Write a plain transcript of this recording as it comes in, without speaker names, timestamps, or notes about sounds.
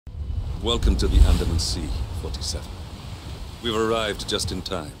Welcome to the Andaman Sea, 47. We've arrived just in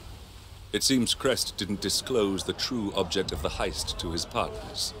time. It seems Crest didn't disclose the true object of the heist to his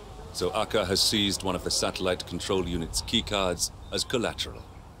partners, so Akka has seized one of the satellite control unit's keycards as collateral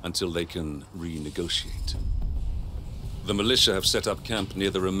until they can renegotiate. The militia have set up camp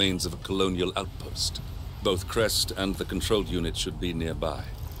near the remains of a colonial outpost. Both Crest and the control unit should be nearby.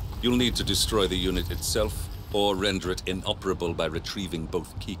 You'll need to destroy the unit itself or render it inoperable by retrieving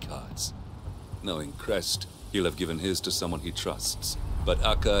both keycards. Knowing Crest, he'll have given his to someone he trusts, but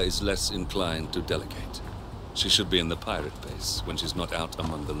Akka is less inclined to delegate. She should be in the pirate base when she's not out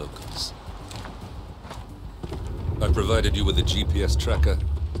among the locals. I've provided you with a GPS tracker.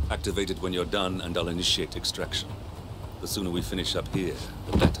 Activate it when you're done and I'll initiate extraction. The sooner we finish up here,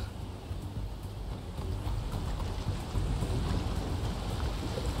 the better.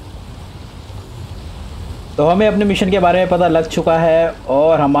 तो हमें अपने mission के बारे में पता लग चुका है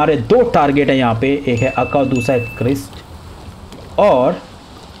और हमारे दो टारगेट हैं यहाँ पे, एक है अक्का और दूसरा है क्रिस्ट। और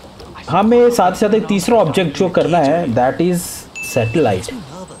हमें साथ साथ एक तीसरा ऑब्जेक्ट जो करना है that is satellite,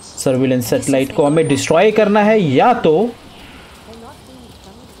 surveillance satellite को हमें डिस्ट्रॉय करना है, या तो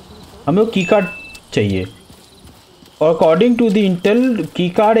हमें वो की कार्ड चाहिए। और अकॉर्डिंग टू द इंटेल की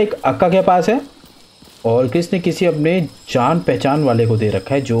कार्ड एक अक्का के पास है और क्रिस ने किसी अपने जान पहचान वाले को दे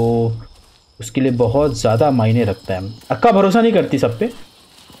रखा है जो उसके लिए बहुत ज़्यादा मायने रखता है। अक्का भरोसा नहीं करती सब पे,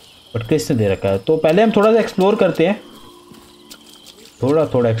 बट क्रिस ने दे रखा है। तो पहले हम थोड़ा सा एक्सप्लोर करते हैं,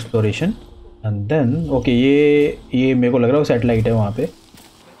 थोड़ा एक्सप्लोरेशन एंड देन ओके। ये मेरे को लग रहा है वो सैटेलाइट है वहाँ पे,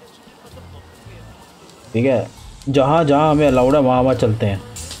 ठीक है। जहाँ हमें अलाउड है वहाँ चलते हैं।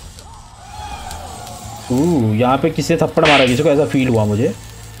 यहाँ पे किसी ने थप्पड़ मारा, किसी को ऐसा फील हुआ मुझे।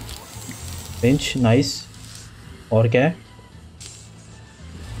 Bench nice. और क्या है?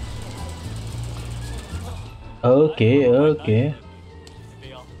 ओके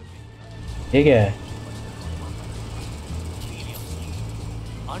ये क्या है?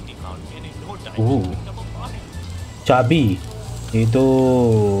 चाबी, ये तो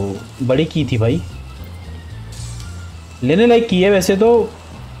बड़ी की थी भाई, लेने लायक की है वैसे तो,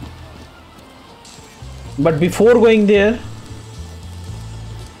 बट बिफोर गोइंग देयर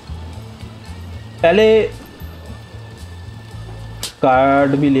पहले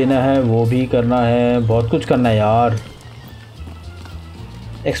कार्ड भी लेना है, वो भी करना है, बहुत कुछ करना है यार।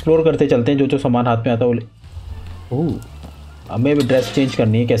 एक्सप्लोर करते चलते हैं, जो सामान हाथ में आता है वो हमें भी ड्रेस चेंज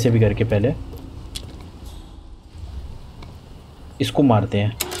करनी है कैसे भी करके। पहले इसको मारते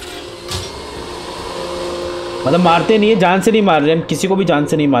हैं, मतलब मारते नहीं है, जान से नहीं मार रहे हम, किसी को भी जान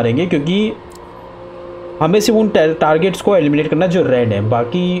से नहीं मारेंगे क्योंकि हमें सिर्फ उन टारगेट्स को एलिमिनेट करना जो रेड है।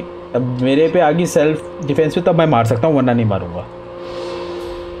 बाकी अब मेरे पे आगे सेल्फ डिफेंस पे तब मैं मार सकता हूँ, वरना नहीं मारूंगा।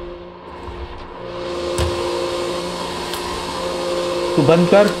 तू बंद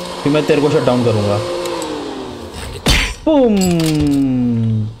कर, फिर मैं तेरे को शट डाउन करूंगा। बूम।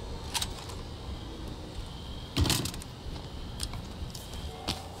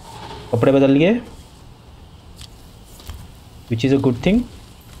 कपड़े बदल गए, which is a good thing.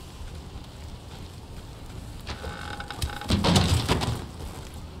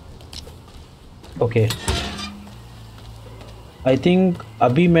 Okay I think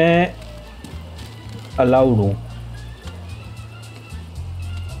अभी मैं अलाउड हूँ।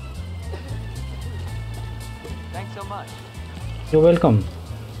 You're welcome।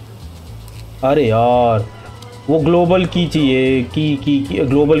 अरे यार वो ग्लोबल की चाहिए, की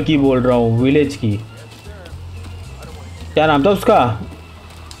ग्लोबल की बोल रहा हूँ, विलेज की। क्या नाम था उसका?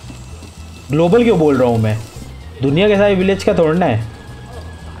 ग्लोबल क्यों बोल रहा हूँ मैं? दुनिया के सारे विलेज का तोड़ना है।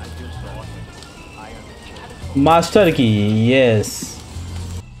 मास्टर की, यस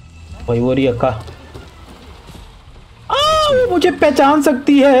भाई। वो रही अक्का, वो मुझे पहचान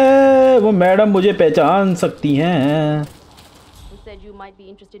सकती है, वो मैडम मुझे पहचान सकती हैं। Said you might be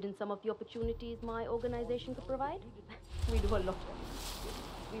interested in some of the opportunities my organization could provide. We do a lot.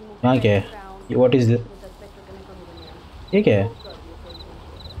 हाँ क्या है? What is this? ये क्या है?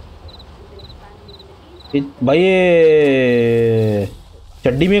 भाई ये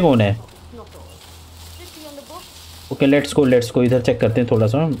चड्डी में कौन है? ओके लेट्स गो इधर चेक करते हैं थोड़ा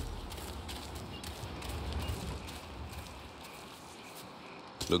सा।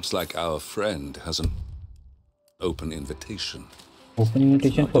 Looks like our friend has an open invitation. Open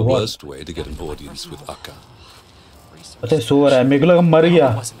invitation for The what? worst way to get an audience with Akka. अच्छा सो रहा है, मेरे को लगा मर गया।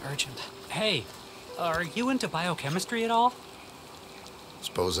 Hey, are you into biochemistry at all?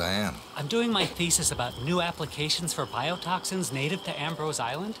 Suppose I am. I'm doing my thesis about new applications for biotoxins native to Ambrose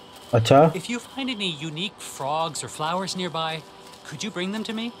Island. अच्छा। If you find any unique frogs or flowers nearby, could you bring them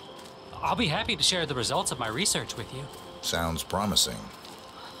to me? I'll be happy to share the results of my research with you. Sounds promising.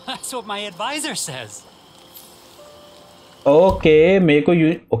 That's what my advisor says. Okay मेरे को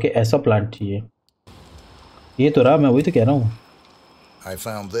okay ऐसा plant चाहिए। ये तो रहा, मैं वही तो कह रहा हूँ। I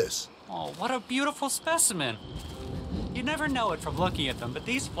found this. Oh, what a beautiful specimen. You never know it from looking at them, but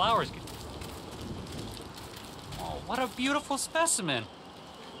these flowers can... Oh, what a beautiful specimen.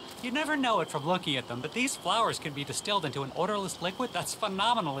 You never know it from looking at them, but these flowers can be distilled into an odorless liquid that's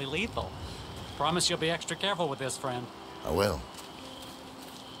phenomenally lethal. Promise you'll be extra careful with this, friend. I will.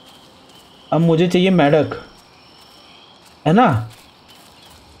 अब मुझे चाहिए मेढक, है ना?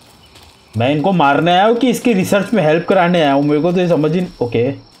 मैं इनको मारने आया हूँ कि इसकी रिसर्च में हेल्प कराने आया हूँ? मेरे को तो ये समझ ही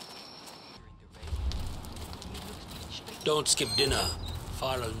okay. Don't skip dinner.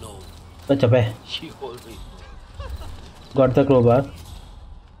 Farrell, no. अच्छा बे She always. गॉड तक रो बात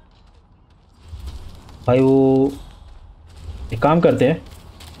भाई। वो एक काम करते हैं,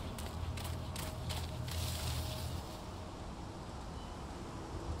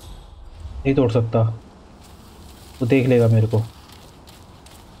 नहीं तोड़ सकता, वो देख लेगा मेरे को।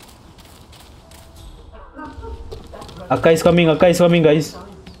 अक्का is coming guys.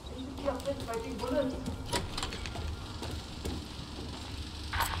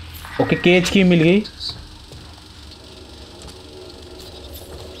 Okay cage की मिल गई।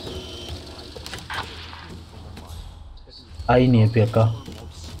 आई नहीं है फिर अक्का।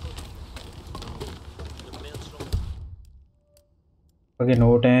 ओके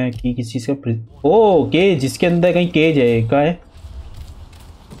नोट है कि किसी चीज का ओ केज, जिसके अंदर कहीं केज है। क्या है?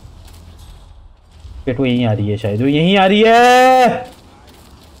 पेट वो यहीं आ रही है, शायद वो यहीं आ रही है,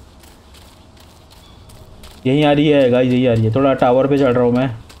 यहीं आ रही है गाइस, यहीं आ रही है। थोड़ा टावर पे चढ़ रहा हूँ मैं,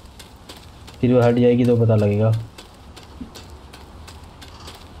 फिर वो हट जाएगी तो पता लगेगा।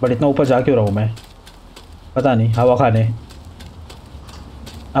 बट इतना ऊपर जा क्यों रहा हूँ मैं, पता नहीं। हवा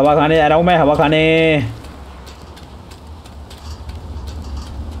खाने जा रहा हूँ मैं, हवा खाने।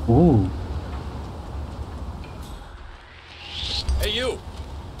 Hey, you.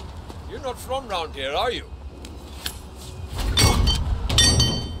 You're not from round here, are you?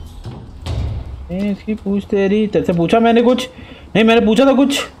 इसकी पूछ तेरी, तेरे पूछा मैंने कुछ? नहीं मैंने पूछा था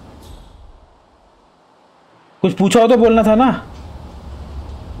कुछ पूछा हो तो बोलना था ना।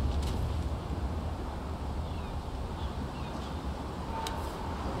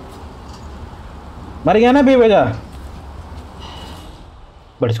 मर गया ना बेवजह।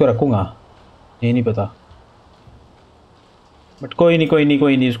 बट इसको रखूंगा, ये नहीं पता। बट कोई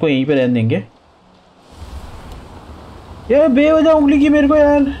नहीं, इसको यहीं पे रहने देंगे। यार बेवजह उंगली की मेरे को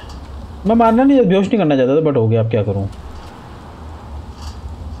यार, मैं मारना नहीं, बेहोश नहीं करना चाहता था, बट हो गया, अब क्या करूं।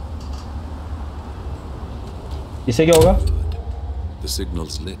 इससे क्या होगा? The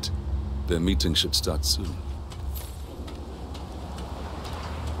signal's lit. Their meeting should start soon.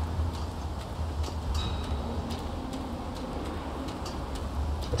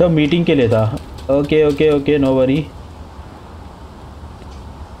 अच्छा मीटिंग के लिए था। Okay no worry.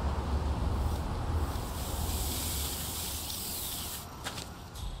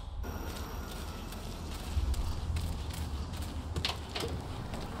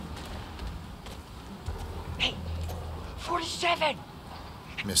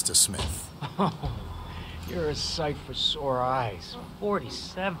 Mr. Smith. You're a sight for sore eyes.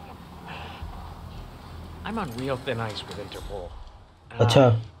 47. I'm on real thin ice with Interpol. Acha.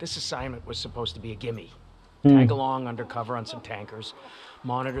 This assignment was supposed to be a gimme. Tag along undercover on some tankers,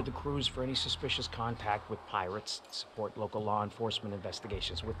 monitor the crews for any suspicious contact with pirates, support local law enforcement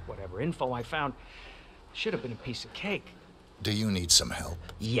investigations with whatever info I found. Should have been a piece of cake. Do you need some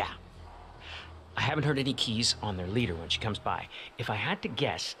help? Yeah. I haven't heard any keys on their leader when she comes by. If I had to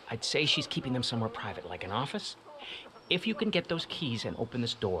guess, I'd say she's keeping them somewhere private, like an office. If you can get those keys and open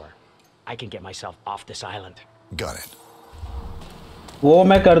this door, I can get myself off this island. Got it. वो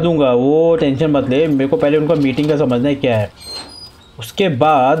मैं कर दूंगा, वो tension मत ले। मेरे को पहले उनका मीटिंग का समझना है क्या है, उसके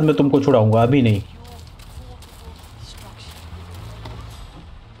बाद मैं तुमको छुड़ाऊंगा, अभी नहीं।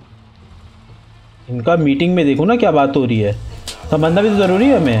 इनका मीटिंग में देखो ना क्या बात हो रही है, समझना भी तो ज़रूरी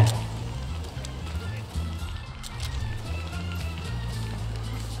है हमें।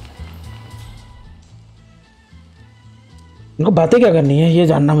 इनको बातें क्या करनी है ये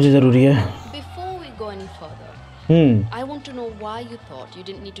जानना मुझे ज़रूरी है। Before we go any further, I want to know why you thought you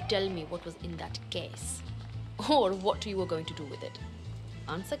didn't need to tell me what was in that case, or what you were going to do with it.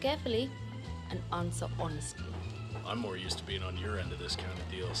 Answer carefully and answer honestly. I'm more used to being on your end of this kind of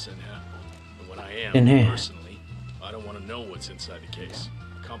deal, Sinha. And when I am, personally, I don't want to know what's inside the case.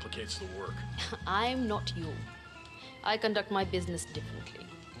 It complicates the work. I'm not you. I conduct my business differently.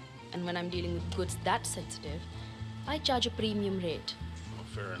 And when I'm dealing with goods that sensitive, I charge a premium rate. Well,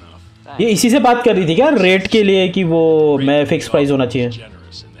 fair enough. ये इसी से बात कर रही थी क्या rate के लिए कि वो मैं फिक्स प्राइस होना चाहिए?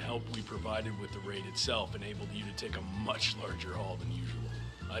 Generous in provided with the raid itself enabled you to take a much larger haul than usual.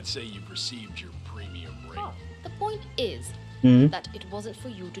 I'd say you've received your premium rate. Oh, the point is that it wasn't for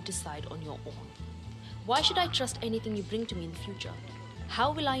you to decide on your own. Why should I trust anything you bring to me in the future?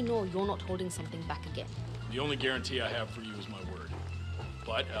 How will I know you're not holding something back again? The only guarantee I have for you is my word.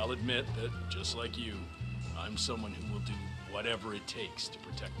 But I'll admit that, just like you, I'm someone who will do whatever it takes to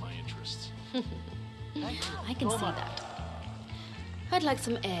protect my interests. I can see that. I'd like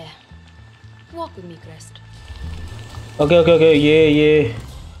some air. Walk with me, Crest. Okay. ये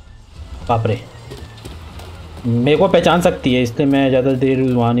बाप रे, मेरे को पहचान सकती है इसलिए मैं ज़्यादा देर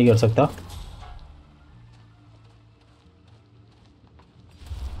वहाँ नहीं कर सकता।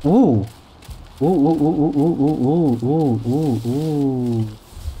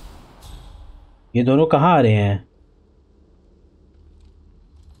 ये दोनों कहाँ आ रहे हैं?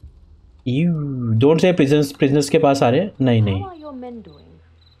 डोंट से प्रिजनर्स के पास आ रहे हैं? नहीं। How are your men doing?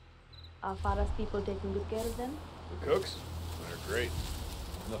 Are Farah's people taking good care of them? The cooks? They're great.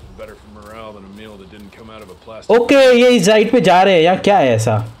 Nothing better for morale than a meal that didn't come out of a plastic. Okay, ये इस side पे जा रहे हैं या क्या है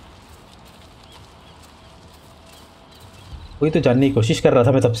ऐसा? वही तो जानने की कोशिश कर रहा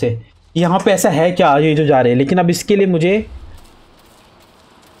था मैं तब से, यहाँ पे ऐसा है क्या ये जो जा रहे हैं, लेकिन अब इसके लिए मुझे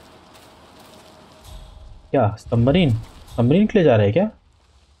क्या सबमरीन के लिए जा रहे हैं क्या?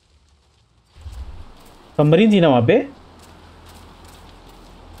 सबमरीन थी ना वहाँ पे?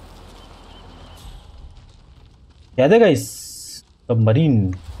 याद है गाइस?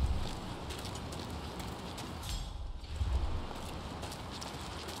 सबमरीन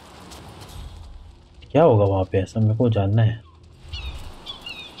क्या होगा वहाँ पे, ऐसा मेरे को जानना है।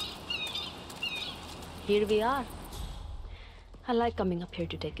 Here we are. I like coming up here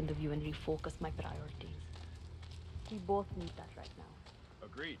to take in the view and refocus my priorities. We both need that right now.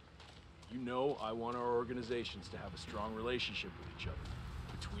 Agreed. You know I want our organizations to have a strong relationship with each other.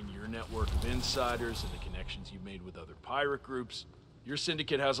 Between your network of insiders and the connections you've made with other pirate groups, your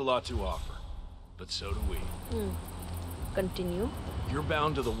syndicate has a lot to offer. But so do we. Continue. You're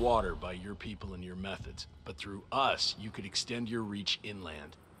bound to the water by your people and your methods, but through us, you could extend your reach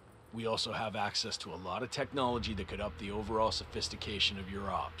inland. We also have access to a lot of technology that could up the overall sophistication of your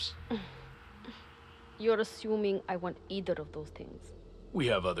ops. You're assuming I want either of those things. We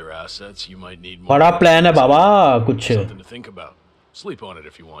have other assets you might need more. बड़ा plan है बाबा कुछ. Something to think about. Sleep on it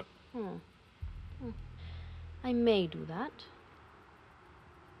if you want. I may do that.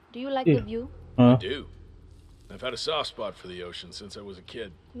 Do you like the view? I do. I've had a soft spot for the ocean since I was a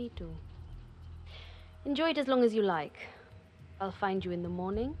kid. Me too. Enjoy it as long as you like. I'll find you in the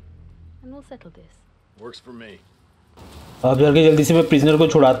morning and we'll settle this. Works for me. अब जाके जल्दी से मैं prisoner को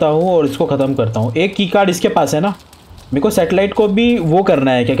छुड़ाता हूँ और इसको ख़त्म करता हूँ। एक की कार्ड इसके पास है ना, मेरे को सैटेलाइट को भी वो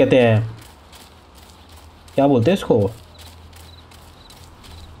करना है, क्या कहते हैं, क्या बोलते हैं इसको,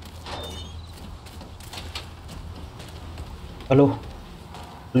 हेलो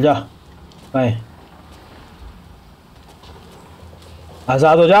खुल जा, बाय,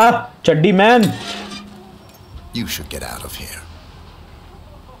 आज़ाद हो जा चड्डी man. You should get out of here.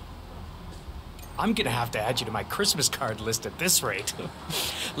 I'm gonna have to add you to my Christmas card list at this rate.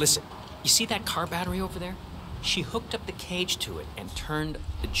 Listen, you see that car battery over there? She hooked up the cage to it and turned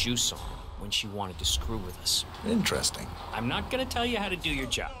the juice on when she wanted to screw with us. Interesting. I'm not gonna tell you how to do your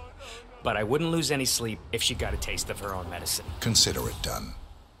job, but I wouldn't lose any sleep if she got a taste of her own medicine. Consider it done.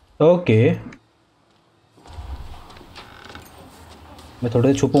 Okay. मैं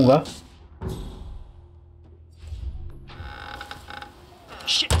थोड़े छुपूंगा।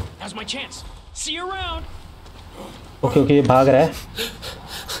 Shit, now's my chance. See you around. Okay, ये भाग रहा है।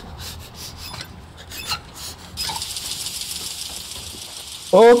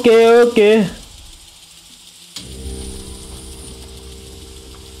 Okay.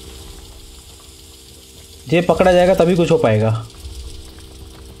 ये पकड़ा जाएगा तभी कुछ हो पाएगा।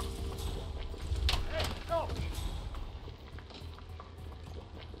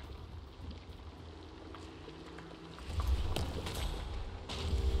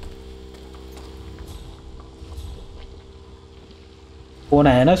 फोन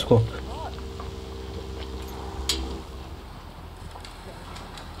आया ना इसको।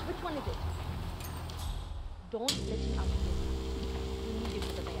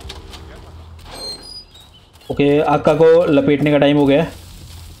 ओके, आका को लपेटने का टाइम हो गया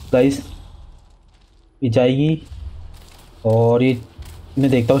गाइस। ये जाएगी और ये मैं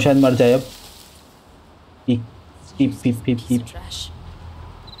देखता हूँ शायद मर जाए अब। पीप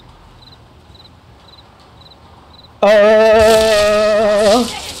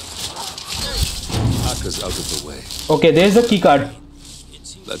Aka's out of the way. Okay, there's the key card.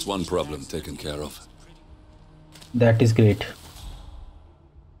 That's one problem taken care of. That is great.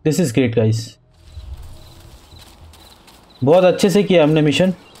 This is great guys, बहुत अच्छे से किया हमने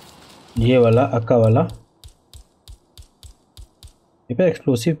मिशन। ये वाला अक्का वाला, ये पे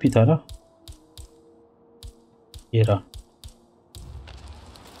एक्सप्लोसिव भी था ना, ये रहा।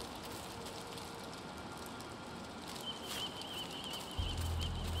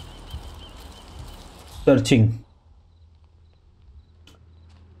 सर्चिंग,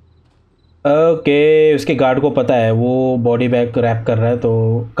 ओके उसके गार्ड को पता है वो बॉडी बैग रैप कर रहा है,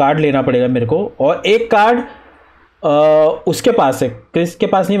 तो कार्ड लेना पड़ेगा मेरे को। और एक कार्ड उसके पास है, किसके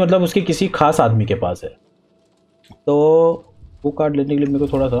पास नहीं, मतलब उसके किसी खास आदमी के पास है, तो वो कार्ड लेने के लिए मेरे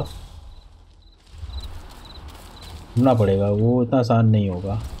को थोड़ा सा घूमना पड़ेगा, वो इतना आसान नहीं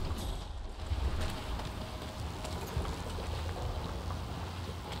होगा।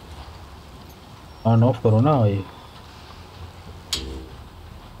 ऑन ऑफ करो ना भाई।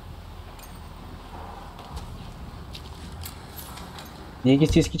 ये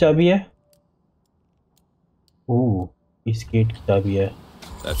किस चीज़ की चाबी है? ओह, इस गेट की चाबी है।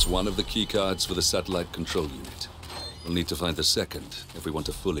 That's one of the key cards for the satellite control unit. We'll need to find the second if we want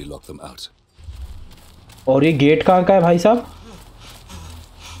to fully lock them out. और ये गेट कहाँ का है भाई साहब?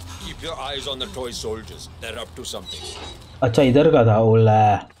 Keep your eyes on the toy soldiers. They're up to something. अच्छा इधर का था। ओ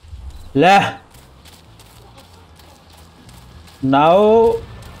ले Now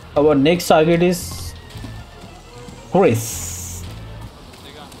our next target is Chris.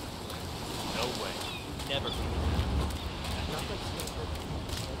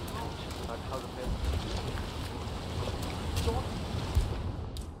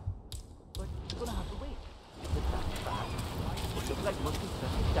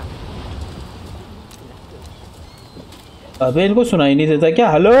 अबे इनको सुनाई नहीं देता क्या?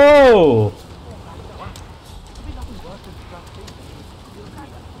 हेलो,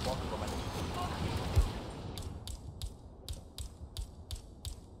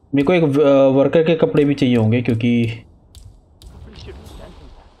 मेरे को एक वर्कर के कपड़े भी चाहिए होंगे क्योंकि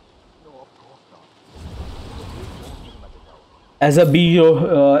एज अ बी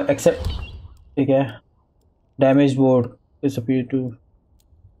एक्सेप्ट, ठीक है। Damage board disappear to,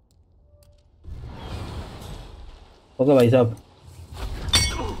 okay भाई साहब।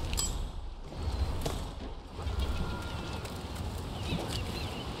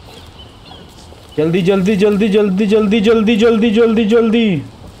 जल्दी जल्दी जल्दी जल्दी जल्दी जल्दी जल्दी जल्दी जल्दी।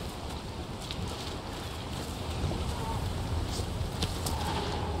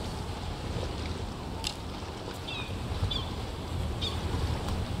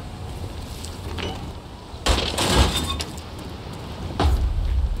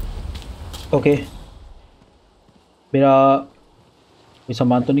 ओके, मेरा ये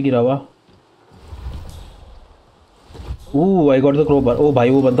सामान तो नहीं गिरा हुआ। ओह आई गॉट द क्रोबार। ओ भाई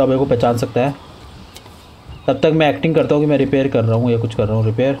वो बंदा मेरे को पहचान सकता है। तब तक मैं एक्टिंग करता हूँ कि मैं रिपेयर कर रहा हूँ या कुछ कर रहा हूँ।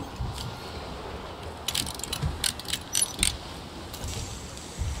 रिपेयर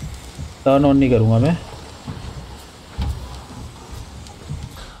टर्न ऑन नहीं करूँगा मैं।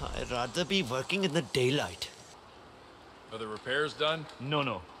 I'd rather be working in the daylight. Are the repairs done?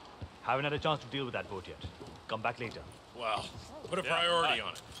 No. Haven't had a chance to deal with that boat yet. Come back later. Well, put a priority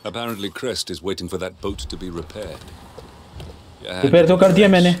on it. Apparently Crest is waiting for that boat to be repaired. Repair तो कर दिया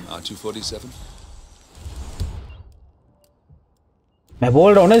मैंने। R247? मैं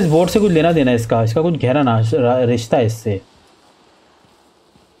बोल रहा हूँ ना, इस बोट से कुछ लेना देना इसका कुछ गहरा ना रिश्ता है इससे।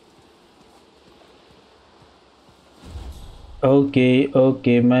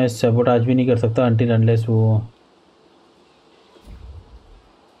 ओके मैं सैबोटाज भी नहीं कर सकता अनटिल अनलेस वो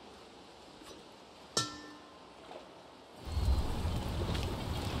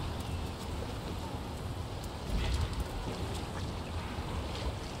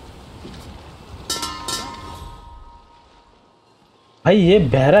भाई ये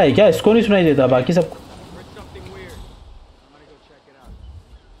बहरा है क्या? इसको नहीं सुनाई देता, बाकी सबको।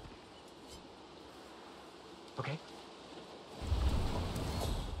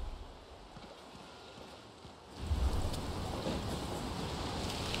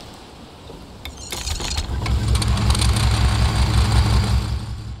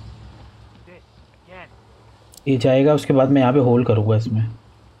 ये जाएगा, उसके बाद मैं यहाँ पे होल्ड करूँगा इसमें,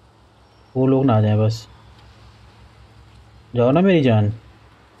 वो लोग ना आ जाए बस। जाओ ना मेरी जान।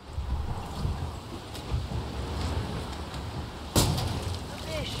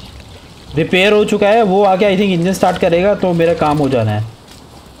 रिपेयर हो चुका है, वो आके आई थिंक इंजन स्टार्ट करेगा तो मेरा काम हो जाना है।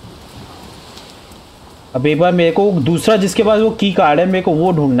 अब एक बार मेरे को दूसरा जिसके पास वो की कार्ड है मेरे को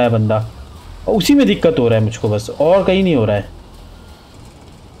वो ढूंढना है बंदा, और उसी में दिक्कत हो रहा है मुझको बस, और कहीं नहीं हो रहा है।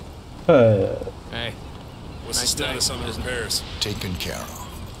 Hey, what's the status on the repairs? Taken care of.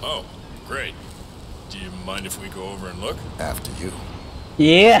 Oh, great. Do you mind if we go over and look? After you.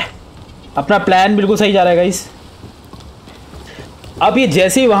 ये अपना प्लान बिल्कुल सही जा रहा है गाइस। अब ये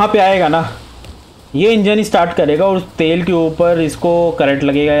जैसे ही वहाँ पे आएगा ना, ये इंजन ही स्टार्ट करेगा और उस तेल के ऊपर इसको करंट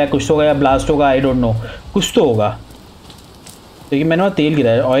लगेगा या कुछ होगा या ब्लास्ट होगा, आई डोंट नो, कुछ तो होगा। क्योंकि मैंने वहाँ तेल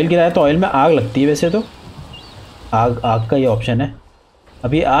गिराया, ऑयल गिराया तो ऑयल में आग लगती है वैसे तो, आग का ये ऑप्शन है।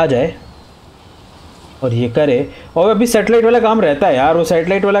 अभी आ जाए और ये करे, और अभी सैटेलाइट वाला काम रहता है यार, वो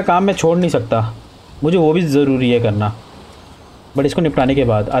सैटेलाइट वाला काम मैं छोड़ नहीं सकता, मुझे वो भी ज़रूरी है करना। बट इसको निपटाने के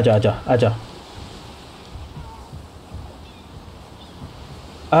बाद आजा आजा आजा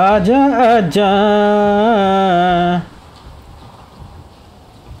आजा आजा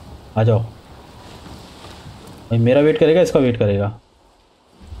आ जाओ भाई, मेरा वेट करेगा इसका वेट करेगा।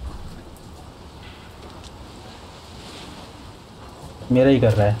 मेरा ही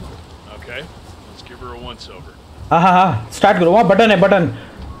कर रहा है। हाँ हाँ हाँ स्टार्ट करो, वहाँ बटन है, बटन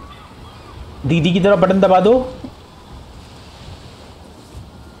दीदी की तरफ बटन दबा दो,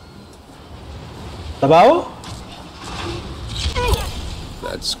 दबाओ।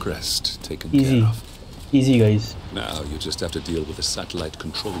 That's Crest taken Easy. care of. Easy guys. Now you just have to deal with the satellite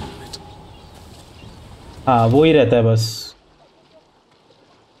control unit. हाँ वो ही रहता है बस,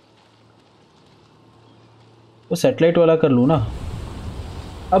 वो सैटेलाइट वाला कर लूँ ना।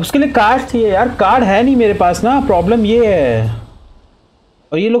 अब उसके लिए कार्ड चाहिए यार, कार्ड है नहीं मेरे पास ना, प्रॉब्लम ये है।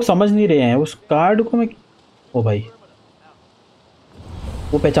 और ये लोग समझ नहीं रहे हैं उस कार्ड को। मैं ओ भाई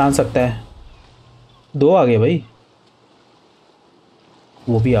वो पहचान सकता है। 2 आ गए भाई,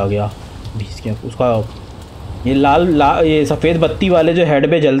 वो भी आ गया 20 के। उसका ये ये सफ़ेद बत्ती वाले जो हेड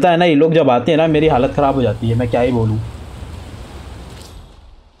पे जलता है ना, ये लोग जब आते हैं ना मेरी हालत ख़राब हो जाती है, मैं क्या ही बोलूँ।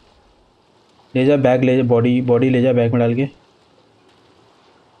 ले जा बैग, ले जा बॉडी ले जा बैग में डाल के।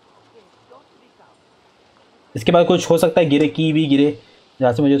 इसके बाद कुछ हो सकता है गिरे, की भी गिरे,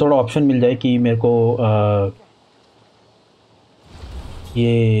 जहाँ से मुझे थोड़ा ऑप्शन मिल जाए कि मेरे को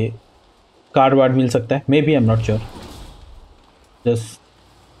ये कार्ड वार्ड मिल सकता है। May B I am not sure, just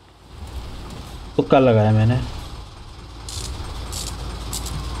तुक्का लगाया मैंने।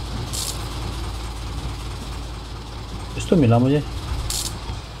 कुछ तो मिला मुझे।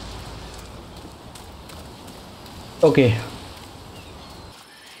 ओके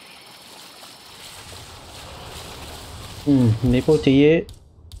मेरे को चाहिए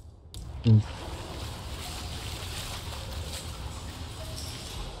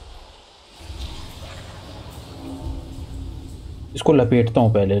इसको लपेटता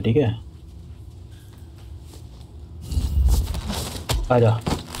हूँ पहले, ठीक है। आजा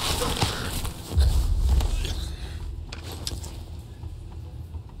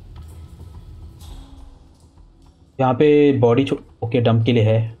यहाँ पे बॉडी ओके डंप के लिए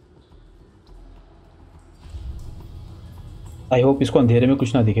है। आई होप इसको अंधेरे में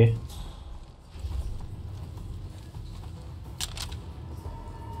कुछ ना दिखे।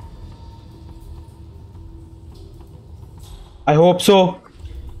 I hope so.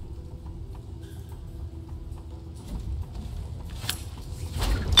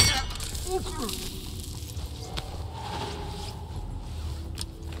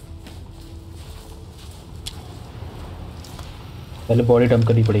 पहले बॉडी डंप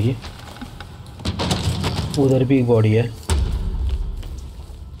करनी पड़ेगी। उधर भी एक बॉडी है,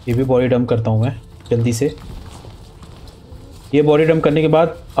 ये भी बॉडी डंप करता हूँ मैं जल्दी से। ये बॉडी डंप करने के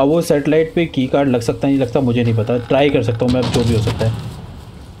बाद अब वो सैटेलाइट पे की कार्ड लग सकता नहीं लगता मुझे नहीं पता, ट्राई कर सकता हूँ मैं, अब जो भी हो सकता है।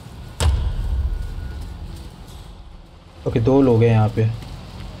 ओके 2 लोग हैं यहाँ पे।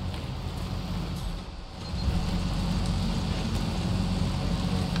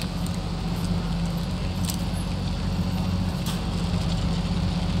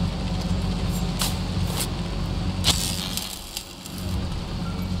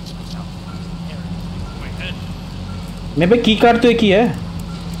 मेरे पे की कार्ड तो एक ही है।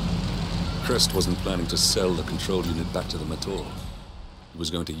 Crest wasn't planning to sell the control unit back to them at all. He was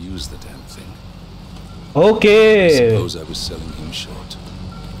going to use the damn thing. Okay. I suppose I was selling him short.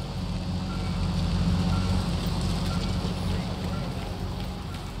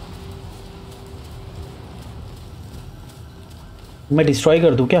 मैं डिस्ट्रॉय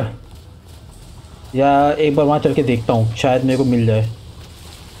कर दूं क्या, या एक बार वहाँ चल के देखता हूँ, शायद मेरे को मिल जाए।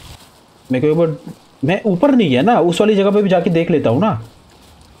 मेरे को एक बार, मैं ऊपर नहीं गया ना, उस वाली जगह पे भी जाके देख लेता हूँ ना।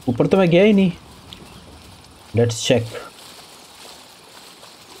 ऊपर तो मैं गया ही नहीं। Let's check.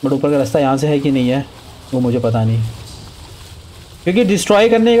 बट ऊपर का रास्ता यहाँ से है कि नहीं है वो मुझे पता नहीं, क्योंकि डिस्ट्रॉय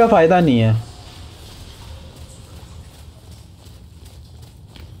करने का फ़ायदा नहीं है।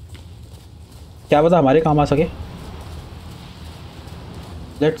 क्या पता हमारे काम आ सके।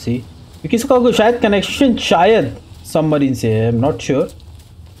 लेट्स सी, क्योंकि इसका शायद कनेक्शन शायद सबमरीन से है, I am not sure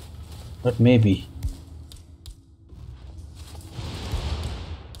but may be.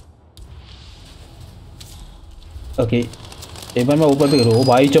 Okay एक बार मैं ऊपर भी करूँ।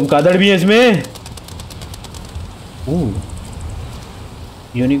 भाई चमगादड़ भी है इसमें।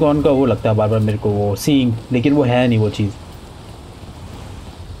 यूनिकॉर्न का वो लगता है बार बार मेरे को, वो सींग, लेकिन वो है नहीं वो चीज़।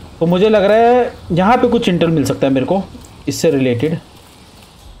 तो मुझे लग रहा है यहाँ पे कुछ इंटेल मिल सकता है मेरे को इससे रिलेटेड।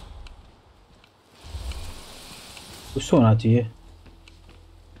 कुछ तो होना चाहिए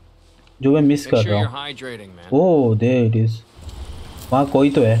जो मैं मिस कर रहा हूँ। ओह देयर इट इज। वहाँ कोई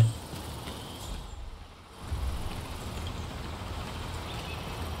तो है।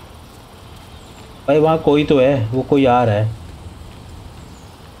 भाई वहाँ कोई तो है, वो कोई आ रहा है।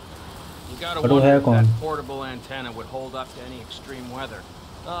 But वो है कौन?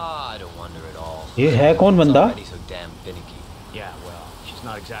 ये है कौन बंदा? Yeah, well, she's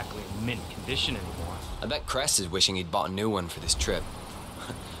not exactly in mint condition anymore. I bet Crest is wishing he'd bought a new one for this trip.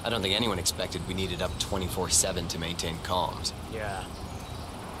 I don't think anyone expected we needed up 24/7 to maintain comms. Yeah.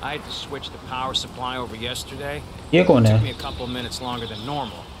 I had to switch the power supply over yesterday. ये कौन है? It took me a couple of minutes longer than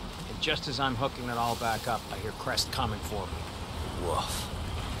normal. And just as I'm hooking it all back up, I hear Crest coming for me. Woof.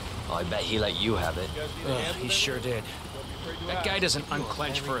 Oh, I bet he let you have it. He sure did. That guy doesn't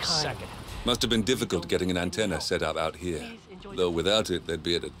unclench for a second. Must have been difficult getting an antenna set up out here. Though without it, they'd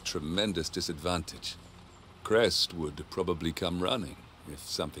be at a tremendous disadvantage. Crest would probably come running if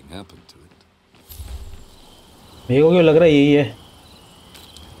something happened to it. मेरे को क्यों लग रहा है यही है,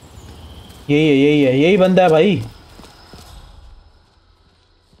 यही बंदा है भाई।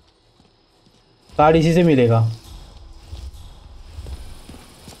 कार्ड इसी से मिलेगा।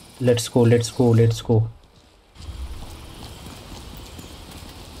 Let's go.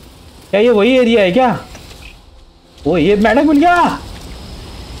 क्या ये वही एरिया है क्या? ओ ये मैडम मिल गया।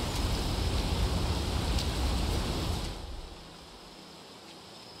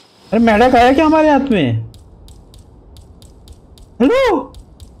 अरे मैडम आया क्या हमारे हाथ में? हेलो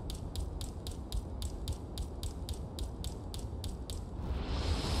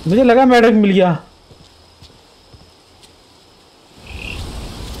मुझे लगा मैडम मिल गया।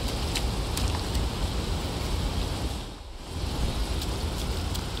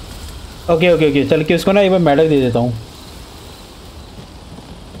 ओके चल के उसको ना एक बार मेडल दे देता हूँ।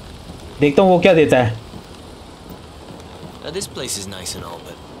 देखता हूँ वो क्या देता है। This place is nice and all,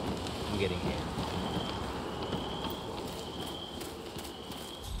 but I'm getting here.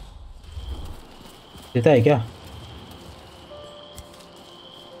 देता है क्या?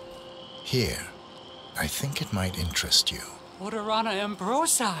 Here, I think it might interest you. Odorana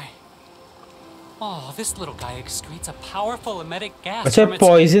Ambrose. Oh, this little guy excretes a powerful emetic gas. अच्छा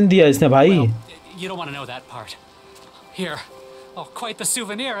poison दिया इसने भाई। Well, you don't want to know that part. Here. Oh, quite the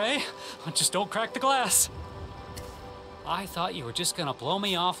souvenir, eh? Just don't crack the glass. I thought you were just gonna blow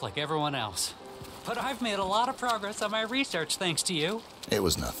me off like everyone else. But I've made a lot of progress on my research thanks to you. It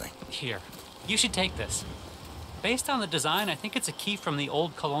was nothing. Here, you should take this. Based on the design, I think it's a key from the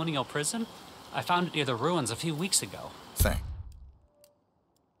old colonial prison. I found it near the ruins a few weeks ago. Thanks.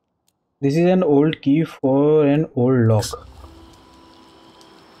 This is an old key for an old lock.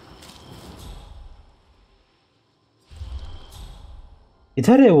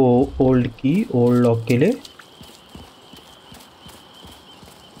 इधर है वो old की, old lock के लिए।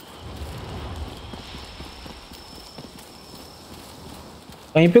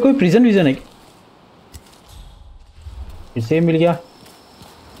 कहीं पे कोई prison vision है? इसे मिल गया।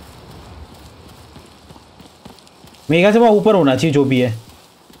 मेरे ख्याल से वहाँ ऊपर होना चाहिए जो भी है।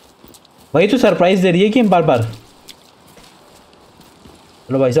 वही तो सरप्राइज दे रही है कि हम बार बार।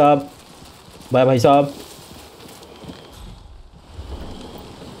 हेलो भाई साहब, बाय भाई साहब।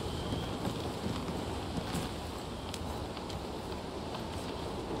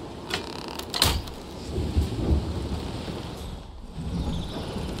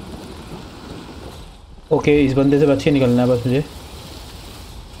 ओके इस बंदे से बच के निकलना है बस मुझे।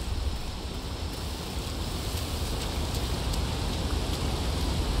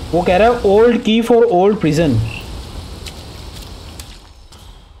 वो कह रहा है ओल्ड की फॉर ओल्ड प्रिजन।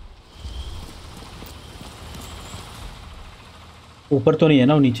 ऊपर तो नहीं है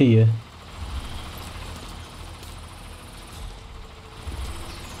ना, वो नीचे ही है।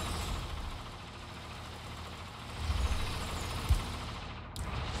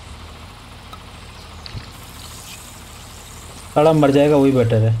 साला मर जाएगा वही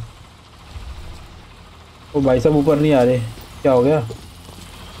बेटर है। वो भाई साहब ऊपर नहीं आ रहे, क्या हो गया?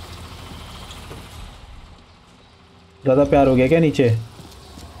 ज़्यादा प्यार हो गया क्या नीचे?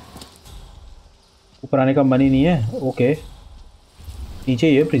 ऊपर आने का मन ही नहीं है। ओके नीचे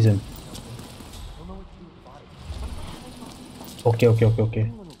ही है prison. Okay okay okay okay.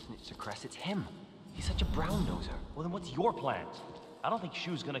 It's him. He's such a brown noser. Well, then what's your plan? I don't think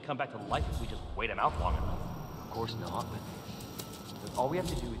Shu's gonna come back to life if we just wait him out long enough. course not, but all we have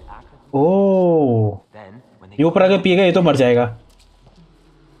to do is act. ओह, ये ऊपर आके पिएगा ये तो मर जाएगा।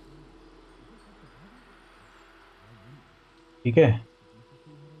 ठीक है,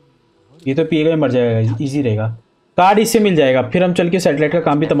 ये तो पिएगा ही मर जाएगा, इजी रहेगा। कार्ड इससे मिल जाएगा, फिर हम चल के सैटेलाइट का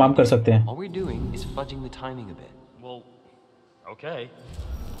काम भी तमाम कर सकते हैं। All we're doing is fudging the timing a bit. Well, okay.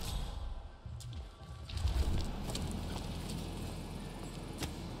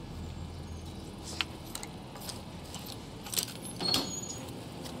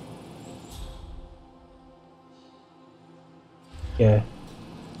 क्या है?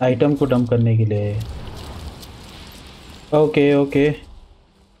 आइटम को डंप करने के लिए। ओके ओके,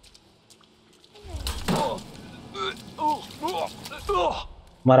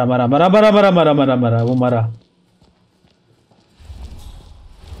 मरा मरा मरा मरा मरा मरा मरा मरा, वो मरा,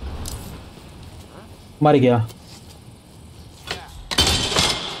 मर गया।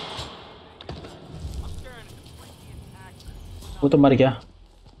 वो तो मर गया,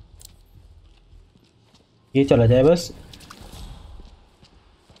 ये चला जाए बस।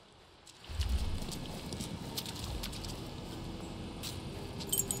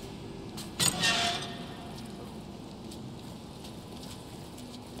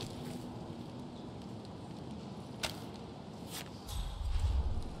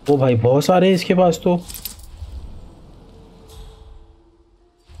 ओ भाई बहुत सारे हैं इसके पास तो,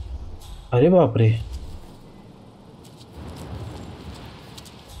 अरे बाप रे।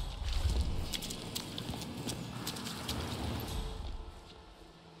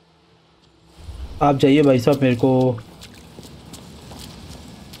 आप जाइए भाई साहब, मेरे को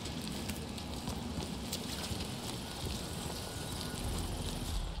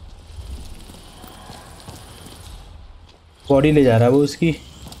बॉडी ले जा रहा है वो उसकी,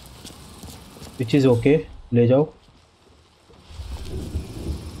 विच इज़ ओके, ले जाओ,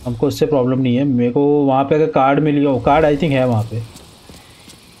 हमको उससे प्रॉब्लम नहीं है। मेरे को वहाँ पे अगर कार्ड मिल गया, कार्ड आई थिंक है वहाँ पे,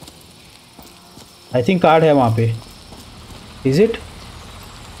 आई थिंक कार्ड है वहाँ पे। Is it?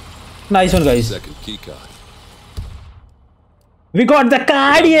 Nice one guys, we got the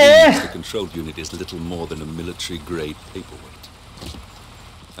card. ये The control unit is little more than a military grade paperweight.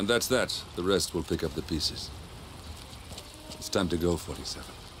 And that's that. The rest will pick up the pieces. It's time to go,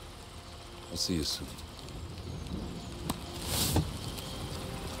 47. I'll see you soon.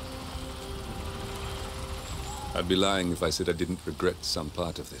 I'd be lying if I said I didn't regret some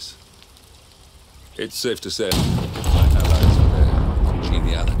part of this. It's safe to say my allies are there for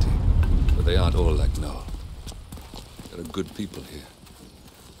geniality, but they aren't all like Noah. There are good people here.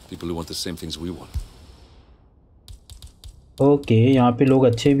 People who want the same things we want. Okay, यहाँ पे लोग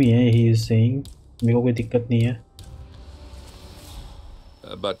अच्छे भी हैं, he is saying, मेरे को कोई दिक्कत नहीं है।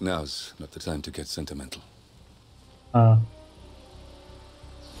 But now's not the time to get sentimental.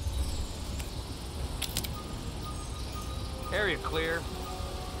 Area clear.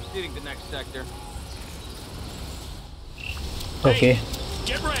 Proceeding to next sector. Okay.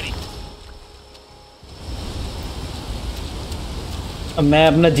 Get ready. अब मैं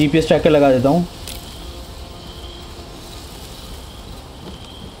अपना GPS ट्रैकर लगा देता हूँ।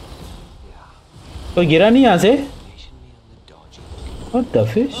 तो गिरा नहीं यहाँ से? What the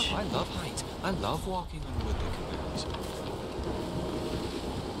fish? I love heights. I love walking on wood that can bounce.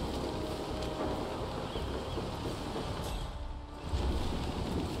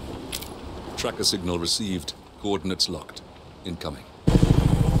 Tracker signal received. Coordinates locked. Incoming.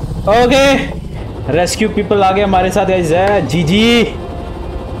 Okay. Rescue people आ गए हमारे साथ गाइस है। जीजी,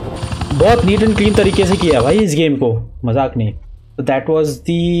 बहुत नीट एंड क्लीन तरीके से किया भाई इस गेम को, मजाक नहीं। तो दैट वाज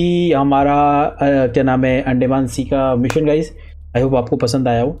दी हमारा क्या नाम है, अंडमान सी का मिशन गाइस। आई होप आपको पसंद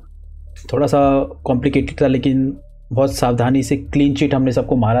आया हो। थोड़ा सा कॉम्प्लिकेटेड था लेकिन बहुत सावधानी से क्लीन चिट हमने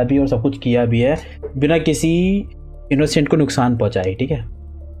सबको मारा भी और सब कुछ किया भी है बिना किसी इनोसेंट को नुकसान पहुंचाए। ठीक है,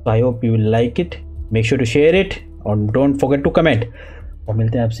 तो I hope you will like it, make sure to share it और डोंट फॉरगेट टू कमेंट। और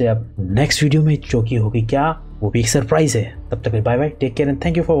मिलते हैं आपसे अब नेक्स्ट वीडियो में, जो कि होगी क्या, वो भी एक सरप्राइज है। तब तक bye bye, take care and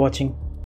thank you for watching.